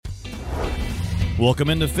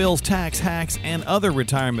Welcome into Phil's Tax Hacks and Other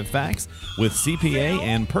Retirement Facts with CPA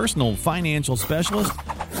and personal financial specialist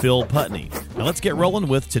Phil Putney. Now let's get rolling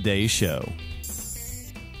with today's show.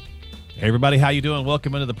 Hey everybody, how you doing?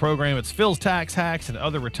 Welcome into the program. It's Phil's Tax Hacks and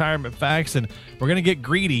Other Retirement Facts, and we're going to get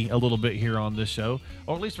greedy a little bit here on this show,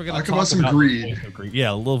 or at least we're going to talk about some greed.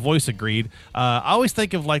 Yeah, a little voice of greed. I always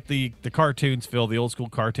think of like the cartoons, Phil, the old school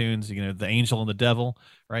cartoons. You know, the angel and the devil,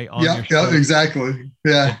 right? Yeah, exactly.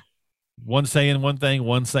 Yeah. One saying one thing,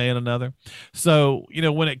 one saying another. So, you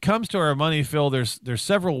know, when it comes to our money, Phil, there's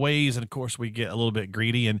several ways, and of course we get a little bit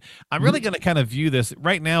greedy. And I'm really going to kind of view this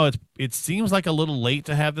right now. It seems like a little late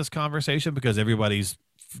to have this conversation because everybody's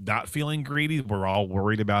not feeling greedy. We're all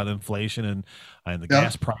worried about inflation and the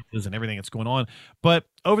gas prices and everything that's going on. But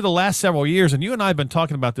over the last several years, and you and I have been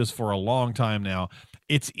talking about this for a long time now,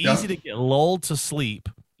 it's easy to get lulled to sleep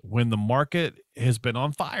when the market has been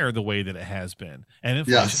on fire the way that it has been, and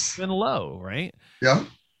inflation's been low, right? Yeah.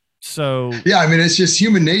 So yeah, I mean, it's just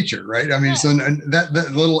human nature, right? I mean, so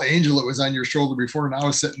that little angel that was on your shoulder before, now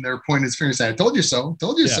is sitting there pointing his finger saying, "I told you so,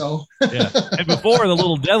 told you so." Yeah. And before, the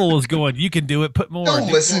little devil was going, "You can do it. Put more. Don't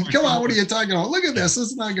listen. Come on. What are you talking about? Look at this. This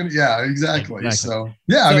is not going to." Yeah, exactly. So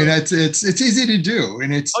yeah, I mean, it's easy to do,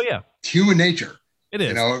 and it's human nature. It is.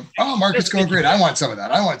 You know, market's going great. I want some of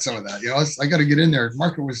that. I want some of that. You know, I got to get in there.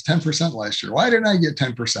 Market was 10% last year. Why didn't I get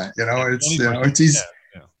 10%? You know, it's easy.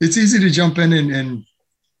 Yeah. It's easy to jump in and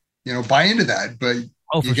you know, buy into that, but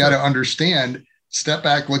you got to understand, step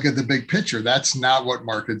back, look at the big picture. That's not what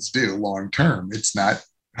markets do long term. It's not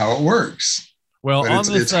how it works. Well,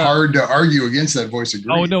 it's hard to argue against that voice of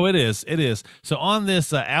greed. Oh, no, it is. It is. So on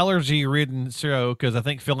this allergy-ridden show, because I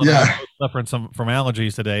think Phil and I are suffering from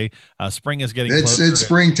allergies today. Spring is getting closer. It's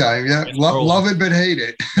springtime. Yeah. Love it, but hate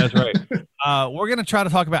it. That's right. We're going to try to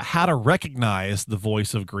talk about how to recognize the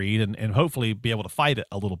voice of greed and hopefully be able to fight it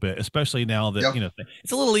a little bit, especially now that, you know,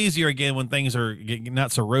 it's a little easier again when things are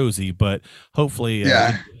not so rosy, but hopefully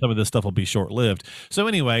some of this stuff will be short-lived. So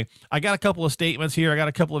anyway, I got a couple of statements here. I got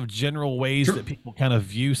a couple of general ways that people kind of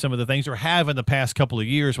view some of the things or have in the past couple of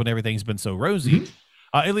years when everything's been so rosy,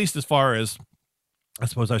 at least as far as, I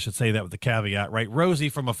suppose I should say that with the caveat, right? Rosy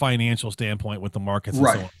from a financial standpoint with the markets, and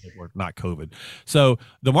so on and so forth, not COVID. So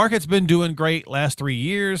the market's been doing great last 3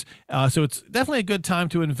 years. So it's definitely a good time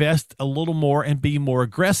to invest a little more and be more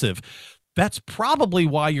aggressive. That's probably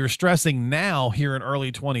why you're stressing now here in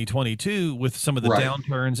early 2022 with some of the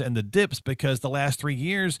downturns and the dips, because the last 3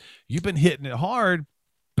 years you've been hitting it hard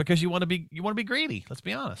because you want to be greedy. Let's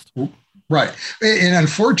be honest. Right. And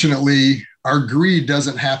unfortunately, our greed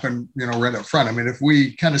doesn't happen, you know, right up front. I mean, if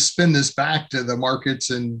we kind of spin this back to the markets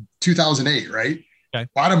in 2008, right? Okay.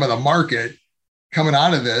 Bottom of the market coming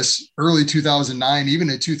out of this early 2009, even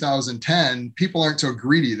in 2010, people aren't so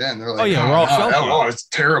greedy then. They're like, it's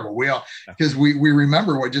terrible. Because we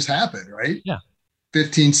remember what just happened, right? Yeah.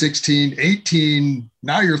 15, 16, 18.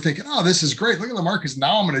 Now you're thinking, oh, this is great. Look at the markets.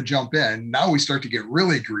 Now I'm going to jump in. Now we start to get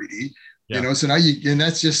really greedy, you know, so now and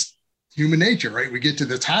that's just human nature, right? We get to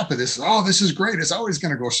the top of this. Oh, this is great. It's always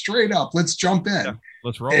going to go straight up. Let's jump in. Yeah,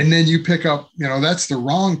 let's roll. And then you pick up, you know, that's the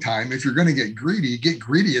wrong time. If you're going to get greedy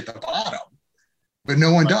at the bottom, but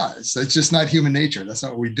no one does. That's just not human nature. That's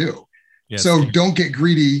not what we do. Yes. So don't get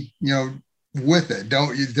greedy, you know, with it.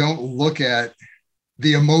 Don't look at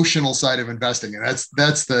the emotional side of investing. And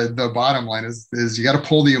that's the bottom line is you got to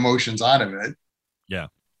pull the emotions out of it. Yeah.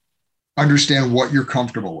 Understand what you're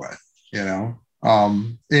comfortable with, you know?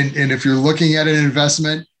 And if you're looking at an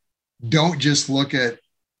investment, don't just look at,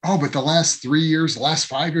 but the last 3 years, the last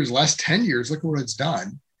 5 years, the last 10 years, look at what it's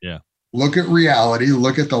done. Yeah. Look at reality.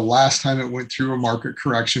 Look at the last time it went through a market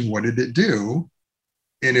correction. What did it do?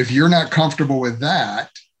 And if you're not comfortable with that,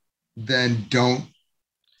 then don't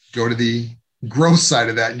go to the growth side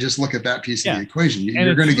of that and just look at that piece of the equation.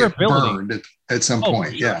 You're going to get burned at some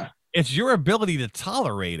point. Sure. Yeah. It's your ability to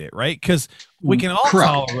tolerate it, right? Because we can all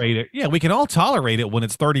tolerate it. Yeah, we can all tolerate it when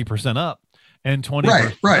it's 30% up and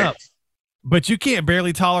 20% up. But you can't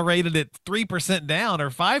barely tolerate it at 3% down or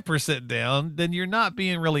 5% down. Then you're not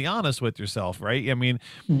being really honest with yourself, right? I mean,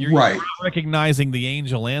 you're not recognizing the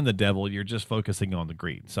angel and the devil. You're just focusing on the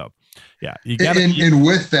greed. So, yeah, you got to. And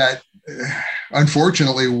with that,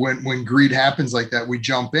 unfortunately, when greed happens like that, we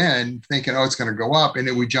jump in thinking, it's going to go up, and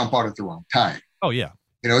then we jump out at the wrong time. Oh yeah.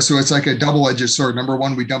 You know, so it's like a double-edged sword. Number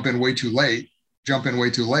one, we jump in way too late.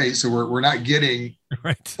 So we're not getting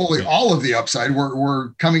fully all of the upside.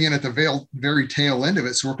 We're coming in at the very tail end of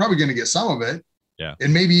it. So we're probably going to get some of it. Yeah.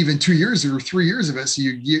 And maybe even 2 years or 3 years of it. So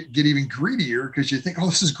you get even greedier because you think,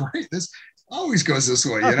 this is great. This always goes this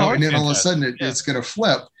way, you know, and then all of a sudden it's going to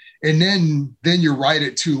flip. And then you ride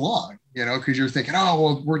it too long. because you're thinking, oh,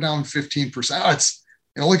 well, we're down 15%. Oh, it's,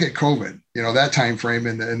 look at COVID, that time frame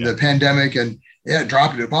and the pandemic, and it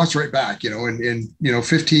dropped, it bounced right back, in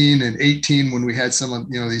 15 and 18 when we had some of,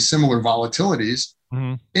 these similar volatilities.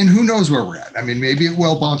 Mm-hmm. And who knows where we're at? I mean, maybe it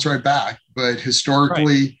will bounce right back, but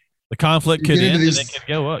historically, the conflict could end and it could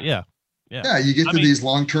go up. Yeah. You get to these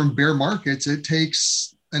long-term bear markets, it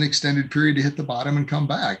takes an extended period to hit the bottom and come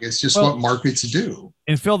back. It's just what markets do.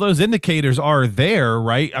 And Phil, those indicators are there,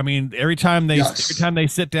 right? I mean, every time they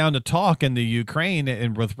sit down to talk in the Ukraine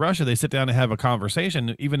and with Russia, they sit down to have a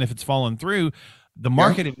conversation, even if it's fallen through, the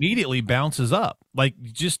market immediately bounces up. Like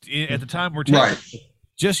just at the time we're taking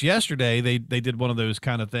just yesterday, they did one of those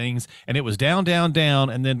kind of things, and it was down, down,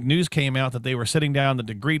 down, and then news came out that they were sitting down,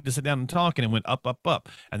 that agreed to sit down and talk, and it went up, up, up.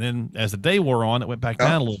 And then as the day wore on, it went back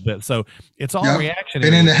down a little bit. So it's all reaction.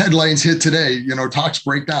 And then the headlines hit today, talks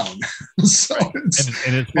break down. So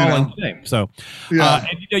it's falling thing. So and,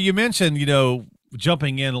 you mentioned,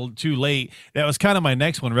 jumping in too late. That was kind of my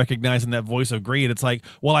next one, recognizing that voice of greed. It's like,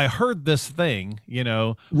 well, I heard this thing,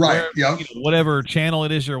 whatever channel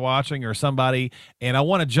it is you're watching or somebody, and I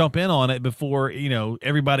want to jump in on it before,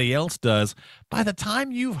 everybody else does. By the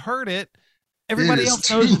time you've heard it, everybody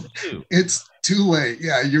else knows it too. It's too late.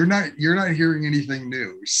 Yeah. You're not hearing anything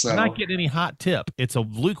new. So you're not getting any hot tip. It's a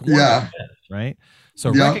lukewarm, right?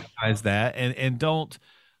 So recognize that and don't,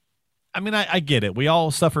 I mean, I get it. We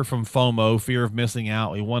all suffer from FOMO, fear of missing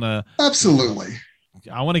out. We want to absolutely.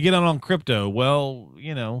 I want to get on crypto. Well,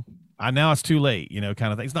 now it's too late.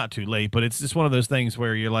 Kind of thing. It's not too late, but it's just one of those things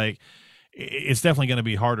where you're like, it's definitely going to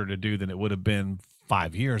be harder to do than it would have been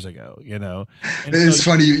 5 years ago. And it's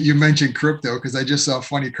funny you mentioned crypto because I just saw a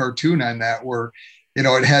funny cartoon on that where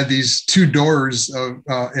it had these two doors of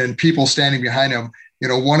and people standing behind them.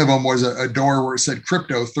 One of them was a door where it said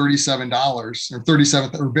crypto $37 or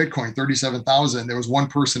Bitcoin 37,000. There was one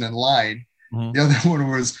person in line. Mm-hmm. The other one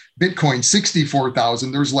was Bitcoin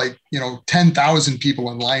 64,000. There's 10,000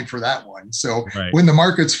 people in line for that one. So when the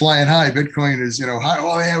market's flying high, Bitcoin is high.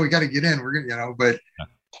 Oh yeah, we got to get in. We're gonna but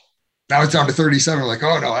now it's down to 37. We're like,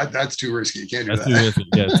 oh no, that's too risky. You can't do that. Too risky.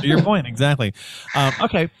 Yeah, to your point, exactly.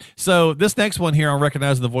 Okay, so this next one here on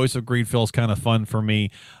recognizing the voice of greed feels kind of fun for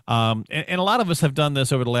me, and a lot of us have done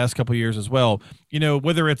this over the last couple of years as well.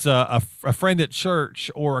 Whether it's a friend at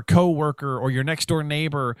church or a coworker or your next door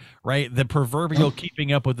neighbor, right? The proverbial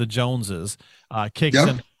keeping up with the Joneses kicks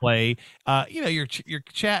into play. You're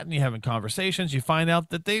chatting, you're having conversations. You find out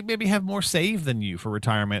that they maybe have more saved than you for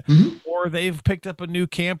retirement, or they've picked up a new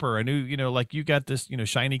camper, a new, like you got this,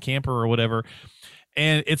 shiny camper or whatever.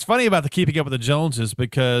 And it's funny about the keeping up with the Joneses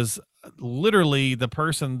because literally the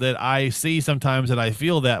person that I see sometimes that I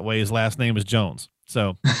feel that way, his last name is Jones.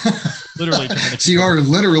 So literally, so you are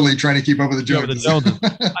literally trying to keep up with the Joneses.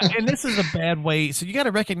 And this is a bad way. So you got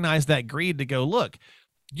to recognize that greed to go, look,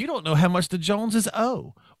 you don't know how much the Joneses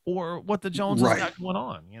owe or what the Joneses got going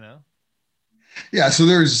on, Yeah. So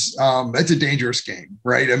there's, that's a dangerous game,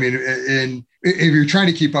 right? I mean, and if you're trying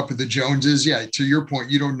to keep up with the Joneses, to your point,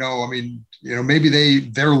 you don't know. I mean, maybe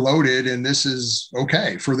they're loaded and this is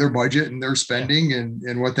okay for their budget and their spending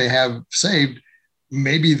and what they have saved.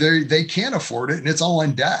 Maybe they can't afford it and it's all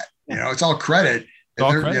in debt. It's all credit.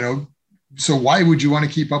 So why would you want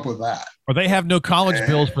to keep up with that? Or they have no college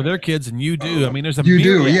bills for their kids and you do. I mean, there's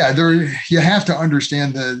you have to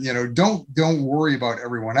understand don't worry about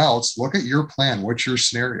everyone else. Look at your plan. What's your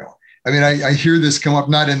scenario? I mean, I hear this come up,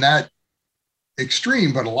 not in that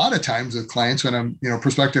extreme, but a lot of times with clients when I'm,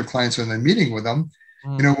 prospective clients, when I'm meeting with them,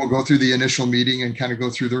 we'll go through the initial meeting and kind of go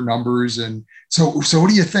through their numbers. And so what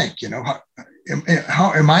do you think?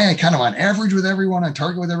 How am I kind of on average with everyone, on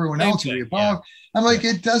target with everyone else? I'm like,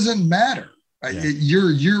 it doesn't matter.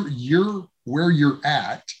 You're where you're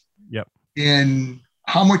at. Yep. And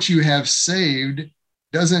how much you have saved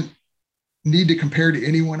doesn't need to compare to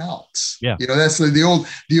anyone else. Yeah. That's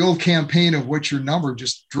the old campaign of what's your number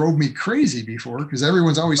just drove me crazy before because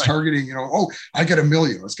everyone's always targeting, oh, I got $1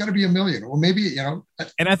 million. It's got to be $1 million. Well, maybe,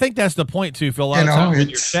 And I think that's the point too, Phil. A lot of times when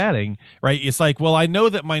you're chatting, right? It's like, well, I know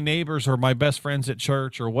that my neighbors or my best friends at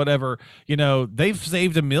church or whatever, they've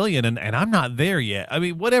saved $1 million and I'm not there yet. I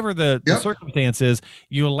mean, whatever the circumstance is,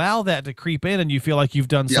 you allow that to creep in and you feel like you've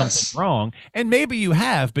done something wrong. And maybe you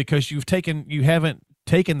have because you haven't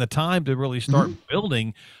taken the time to really start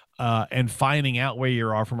building and finding out where you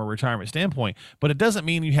are from a retirement standpoint. But it doesn't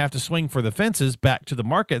mean you have to swing for the fences back to the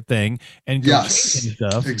market thing and go chasing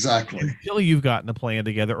stuff until you've gotten a plan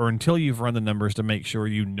together or until you've run the numbers to make sure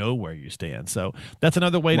you know where you stand. So that's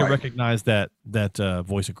another way to recognize that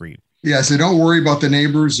voice of greed. Yeah. So don't worry about the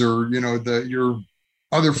neighbors or, your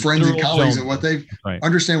other friends and colleagues and what they've right.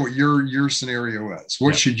 Understand what your scenario is.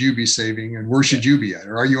 What should you be saving and where should you be at?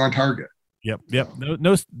 Or are you on target? Yep.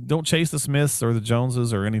 No, don't chase the Smiths or the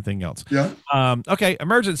Joneses or anything else. Yeah. Okay.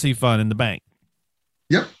 Emergency fund in the bank.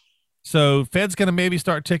 Yep. So Fed's going to maybe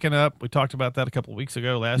start ticking up. We talked about that a couple of weeks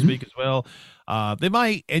ago, last week as well. They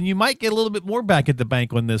might, and you might get a little bit more back at the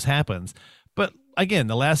bank when this happens. But again,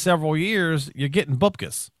 the last several years, you're getting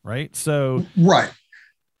bupkis, right? So, right.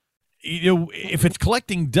 You know, if it's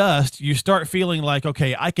collecting dust, you start feeling like,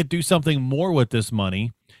 okay, I could do something more with this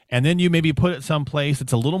money. And then you maybe put it someplace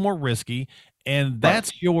that's a little more risky. And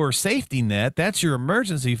that's your safety net. That's your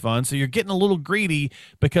emergency fund. So you're getting a little greedy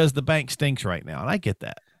because the bank stinks right now. And I get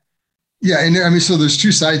that. Yeah. And I mean, so there's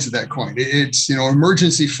two sides of that coin. It's, you know,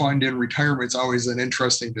 emergency fund in retirement is always an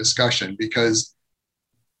interesting discussion because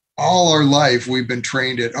all our life we've been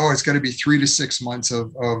trained at, oh, it's got to be 3 to 6 months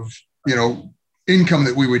of, you know, income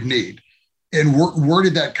that we would need. And where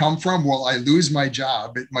did that come from? Well, I lose my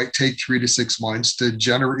job. It might take 3 to 6 months to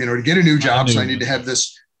generate, you know, to get a new job. So I need to have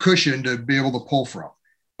this cushion to be able to pull from.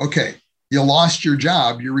 Okay. You lost your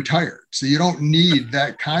job. You're retired. So you don't need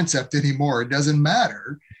that concept anymore. It doesn't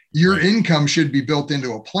matter. Your income should be built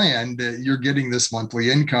into a plan that you're getting this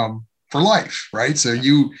monthly income for life, right? So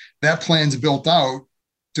that plan's built out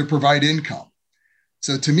to provide income.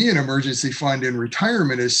 So to me, an emergency fund in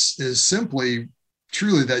retirement is simply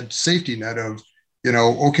truly that safety net of, you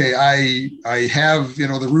know, okay, I have, you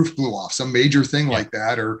know, the roof blew off, some major thing like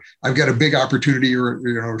that, or I've got a big opportunity or,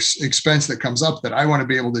 you know, expense that comes up that I want to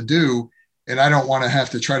be able to do. And I don't want to have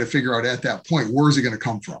to try to figure out at that point, where's it going to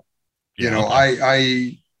come from? You know,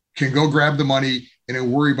 I can go grab the money and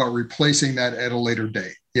then worry about replacing that at a later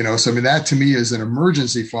date. You know, so I mean, that to me is an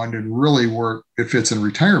emergency fund and really where it fits in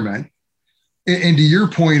retirement. And to your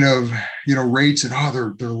point of, you know, rates and,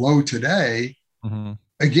 oh, they're low today. Mm-hmm.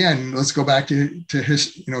 Again, let's go back to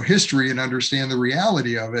history and understand the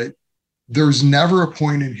reality of it. There's never a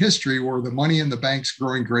point in history where the money in the bank's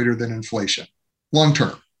growing greater than inflation long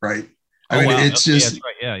term, right? I mean, it's just,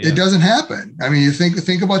 it doesn't happen. I mean, you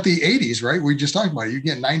think about the 80s, right? We just talked about it. You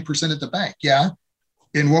get 9% at the bank. Yeah.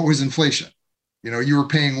 And what was inflation? You know, you were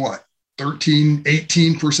paying what, 13,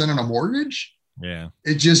 18% on a mortgage? Yeah.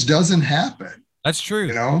 It just doesn't happen. That's true.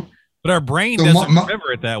 You know? But our brain doesn't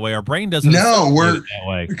remember it that way. Our brain doesn't. No, that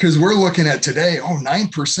way. Because we're looking at today. Oh,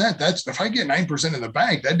 9%. That's if I get 9% in the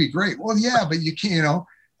bank, that'd be great. Well, yeah, but you can't. You know,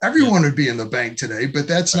 everyone would be in the bank today, but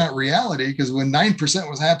that's not reality. Because when 9%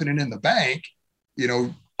 was happening in the bank, you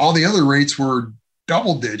know, all the other rates were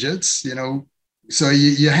double digits. You know, so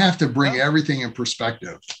you have to bring everything in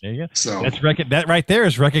perspective. There you go. So that right there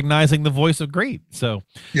is recognizing the voice of greed. So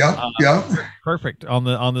perfect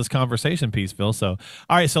on this conversation piece, Phil. So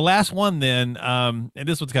all right, so last one then, and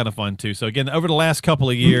this one's kind of fun too. So again, over the last couple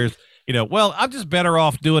of years, you know, well, I'm just better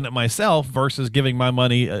off doing it myself versus giving my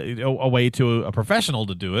money away to a professional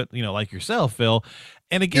to do it. You know, like yourself, Phil.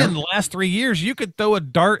 And again, the last 3 years, you could throw a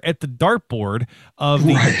dart at the dartboard of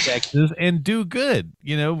the indexes and do good.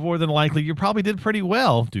 You know, more than likely, you probably did pretty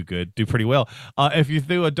well. Do pretty well. If you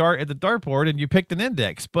threw a dart at the dartboard and you picked an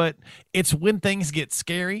index. But it's when things get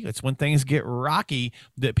scary, it's when things get rocky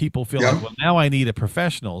that people feel like, well, now I need a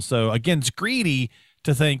professional. So again, it's greedy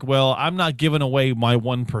to think, well, I'm not giving away my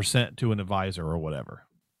 1% to an advisor or whatever.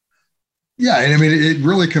 Yeah, and I mean, it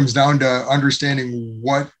really comes down to understanding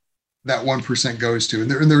what that 1% goes to. And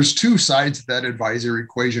there's two sides to that advisory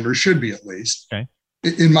equation, or should be at least,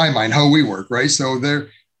 in my mind, how we work, right? So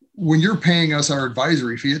when you're paying us our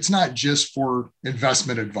advisory fee, it's not just for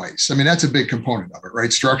investment advice. I mean, that's a big component of it, right?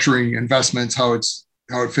 Structuring investments, how it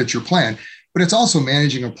fits your plan, but it's also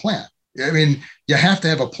managing a plan. I mean, you have to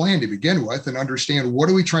have a plan to begin with and understand, what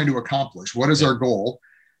are we trying to accomplish? What is our goal?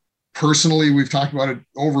 Personally, we've talked about it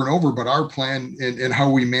over and over, but our plan and how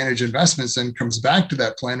we manage investments then comes back to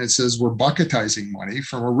that plan. It says we're bucketizing money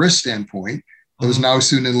from a risk standpoint, those now,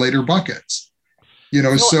 soon, and later buckets. You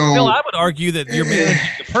know, Phil, I would argue that you're managing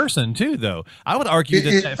the person too, though. I would argue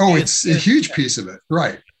it's a huge piece of it.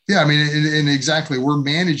 Right. Yeah. I mean, and exactly. We're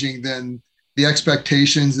managing then the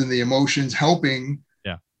expectations and the emotions, helping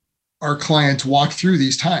our clients walk through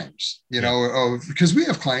these times, you know, because we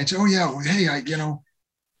have clients, what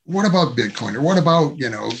about Bitcoin? Or what about,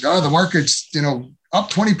 the market's, up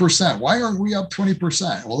 20%. Why aren't we up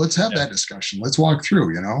 20%? Well, let's have that discussion. Let's walk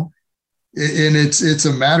through, and it's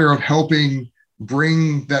a matter of helping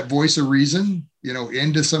bring that voice of reason,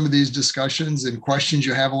 into some of these discussions and questions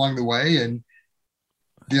you have along the way. And,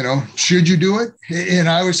 should you do it? And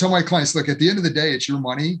I always tell my clients, look, at the end of the day, it's your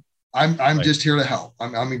money. I'm just here to help.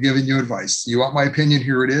 I'm giving you advice. You want my opinion?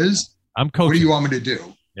 Here it is. I'm coaching. What do you want me to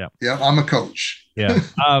do? Yeah. I'm a coach. Yeah.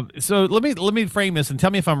 So let me frame this and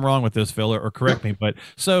tell me if I'm wrong with this, Phil, or correct me. But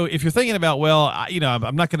so if you're thinking about, well,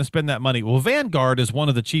 I'm not going to spend that money. Well, Vanguard is one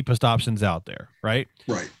of the cheapest options out there, right?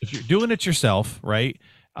 Right. If you're doing it yourself, right?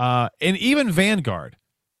 And even Vanguard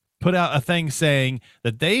put out a thing saying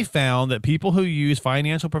that they found that people who use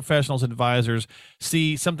financial professionals advisors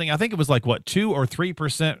see something, I think it was like 2 or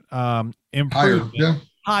 3% improvement,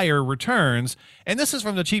 higher returns. And this is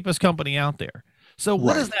from the cheapest company out there. So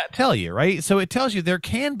what does that tell you, right? So it tells you there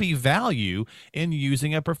can be value in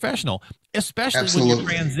using a professional, especially when you're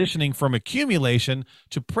transitioning from accumulation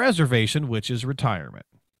to preservation, which is retirement.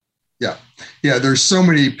 Yeah. Yeah. There's so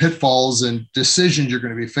many pitfalls and decisions you're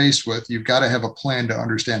going to be faced with. You've got to have a plan to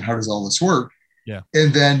understand how does all this work. Yeah.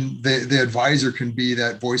 And then the advisor can be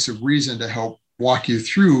that voice of reason to help walk you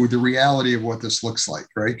through the reality of what this looks like,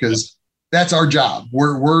 right? Because that's our job.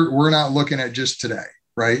 We're not looking at just today,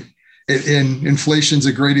 right? And inflation's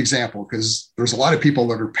a great example because there's a lot of people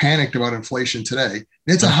that are panicked about inflation today.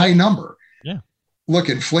 It's a high number. Yeah. Look,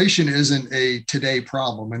 inflation isn't a today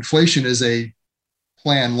problem. Inflation is a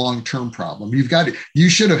plan long-term problem. You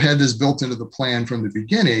should have had this built into the plan from the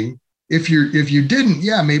beginning. If you didn't,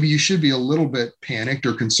 maybe you should be a little bit panicked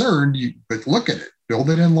or concerned, but look at it, build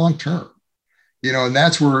it in long-term, and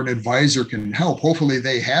that's where an advisor can help. Hopefully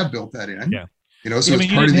they have built that in. Yeah. So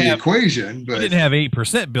it's part of the equation, but you didn't have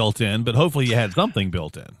 8% built in, but hopefully you had something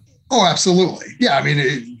built in. Oh, absolutely. Yeah. I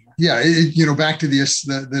mean, back to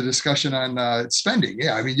the discussion on spending.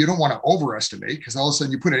 Yeah. I mean, you don't want to overestimate because all of a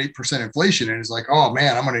sudden you put an 8% inflation and it's like, oh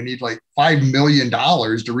man, I'm going to need like $5 million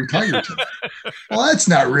to retire today. Well, that's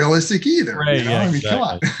not realistic either. Right, I mean, come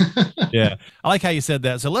on. Yeah. I like how you said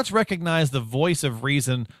that. So let's recognize the voice of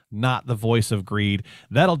reason, not the voice of greed.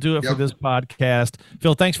 That'll do it for this podcast.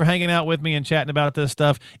 Phil, thanks for hanging out with me and chatting about this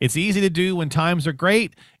stuff. It's easy to do when times are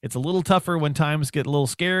great. It's a little tougher when times get a little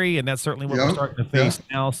scary, and that's certainly what we're starting to face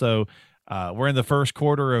now. So we're in the first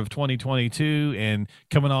quarter of 2022 and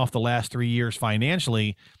coming off the last 3 years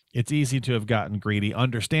financially. It's easy to have gotten greedy,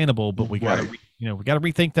 understandable, but we got to, we got to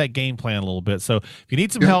rethink that game plan a little bit. So if you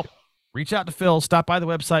need some help, reach out to Phil. Stop by the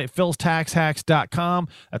website, philstaxhacks.com.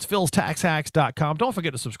 That's philstaxhacks.com. Don't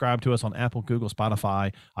forget to subscribe to us on Apple, Google,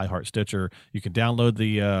 Spotify, iHeart, Stitcher. You can download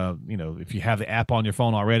the, if you have the app on your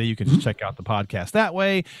phone already, you can just check out the podcast that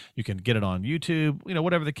way. You can get it on YouTube.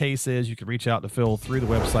 Whatever the case is, you can reach out to Phil through the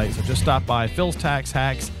website. So just stop by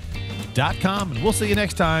philstaxhacks.com, and we'll see you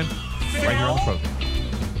next time right here on the program.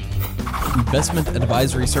 Investment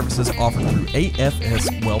advisory services offered through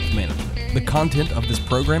AFS Wealth Management. The content of this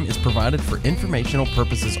program is provided for informational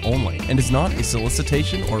purposes only and is not a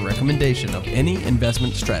solicitation or recommendation of any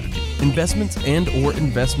investment strategy. Investments and/or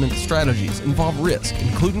investment strategies involve risk,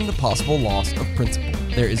 including the possible loss of principal.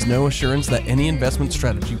 There is no assurance that any investment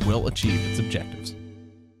strategy will achieve its objectives.